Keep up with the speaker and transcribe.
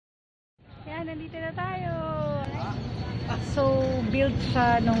Ayan, nandito na tayo. So, built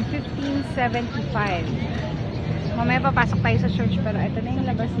siya noong 1575. Mamaya papasok tayo sa church, pero ito na yung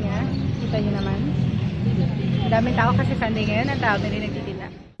labas niya. Kita niyo naman. Daming tao kasi Sunday ngayon. Ang tao na rin nagtitinda.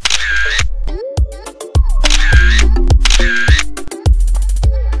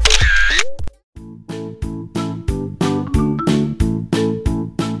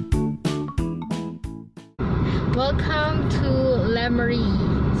 Welcome to Lemery.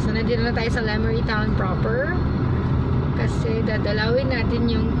 So, nandito na tayo sa Lemery Town proper. Kasi dadalawin natin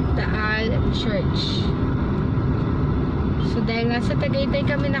yung Taal Church. So, dahil nga sa Tagaytay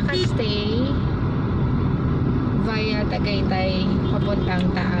kami nakastay, via Tagaytay,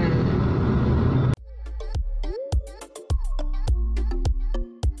 papuntang Taal.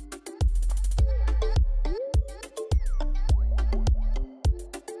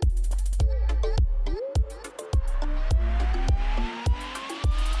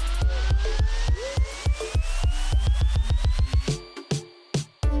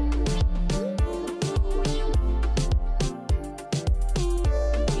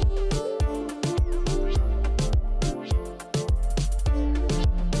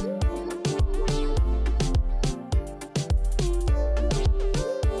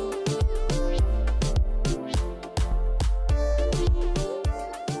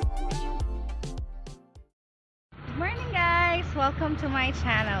 Welcome to my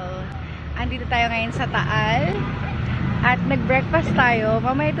channel. Andito tayo ngayon sa Taal at nag-breakfast tayo.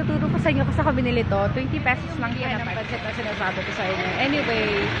 Mamaya tuturo ko sa inyo kasi ako binili to. 20 pesos lang siya ng pancit na sinasabi ko sa inyo. Anyway,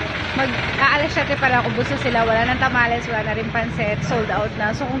 mag-aalas 7 pa lang, ubuso sila. Wala nang tamales, wala na rin pancit. Sold out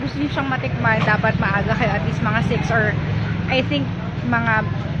na. So kung gusto niyo siyang matikman, dapat maaga kayo. At least mga 6 or I think mga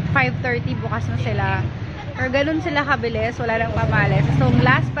 5:30 bukas na sila. Or ganun sila kabilis, wala nang pamales. So,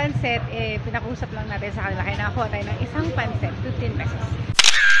 last pancit, pinakusap lang natin sa kanila. Kaya nakakuha tayo ng isang pancit, 15 pesos.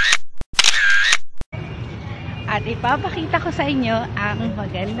 At ipapakita ko sa inyo ang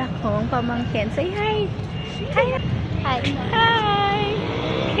maganda kong pamangkin. Say hi! Hi! Hi! Hi!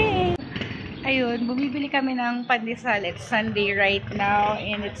 Okay. Ayun, bumibili kami ng pandesal. It's Sunday right now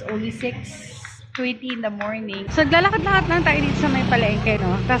and it's only 6:20 in the morning. So, naglalakad-lakad lang tayo dito sa may palengke,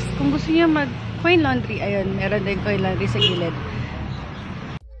 no? Tapos, kung gusto niyo coin laundry, ayun, meron din coin laundry sa gilid.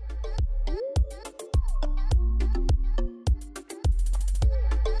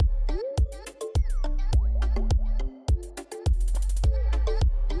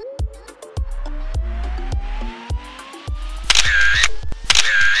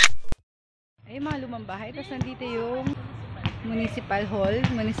 Ay, mga lumang bahay. Tapos nandito yung municipal hall,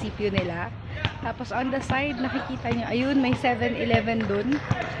 munisipyo nila. Tapos on the side, nakikita nyo, ayun, may 7-Eleven dun.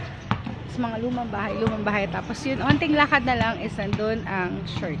 Mga lumang bahay. Tapos yun, onting lakad na lang is nandun ang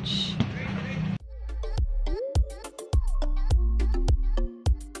church.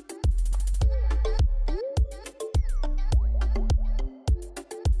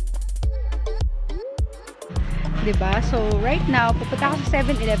 Diba? So, right now, pupunta ako sa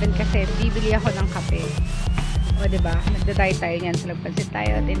 7-Eleven kasi bibili ako ng kape. O, diba? Nagdaday tayo niyan. So, nagpansit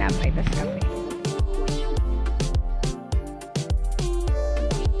tayo, tinapay, tas kape.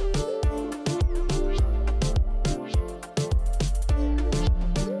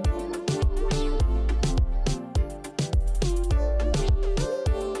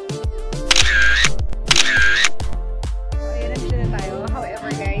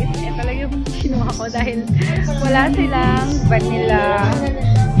 Dahil wala silang vanilla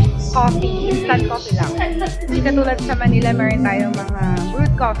coffee, instant coffee lang. Hindi katulad sa Manila, meron tayong mga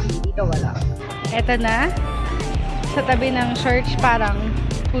brewed coffee. Dito wala. Eto na, sa tabi ng church, parang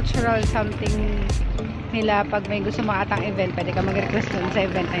cultural something nila. Pag may gusto makatang event, pwede ka mag-request dun sa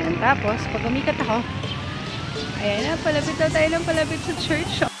event na yun. Tapos, pag umikat ako, ayan na, palapit na tayo ng palapit sa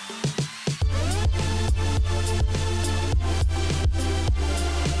church.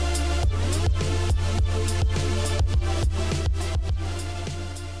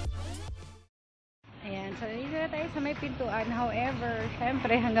 So, dito na tayo sa may pintuan. However,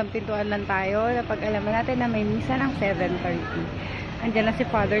 syempre, hanggang pintuan lang tayo. Napag alaman natin na may misa ng 7:30. Andiyan na si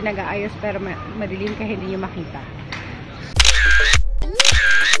Father nag-aayos pero madilim kaya hindi nyo makita.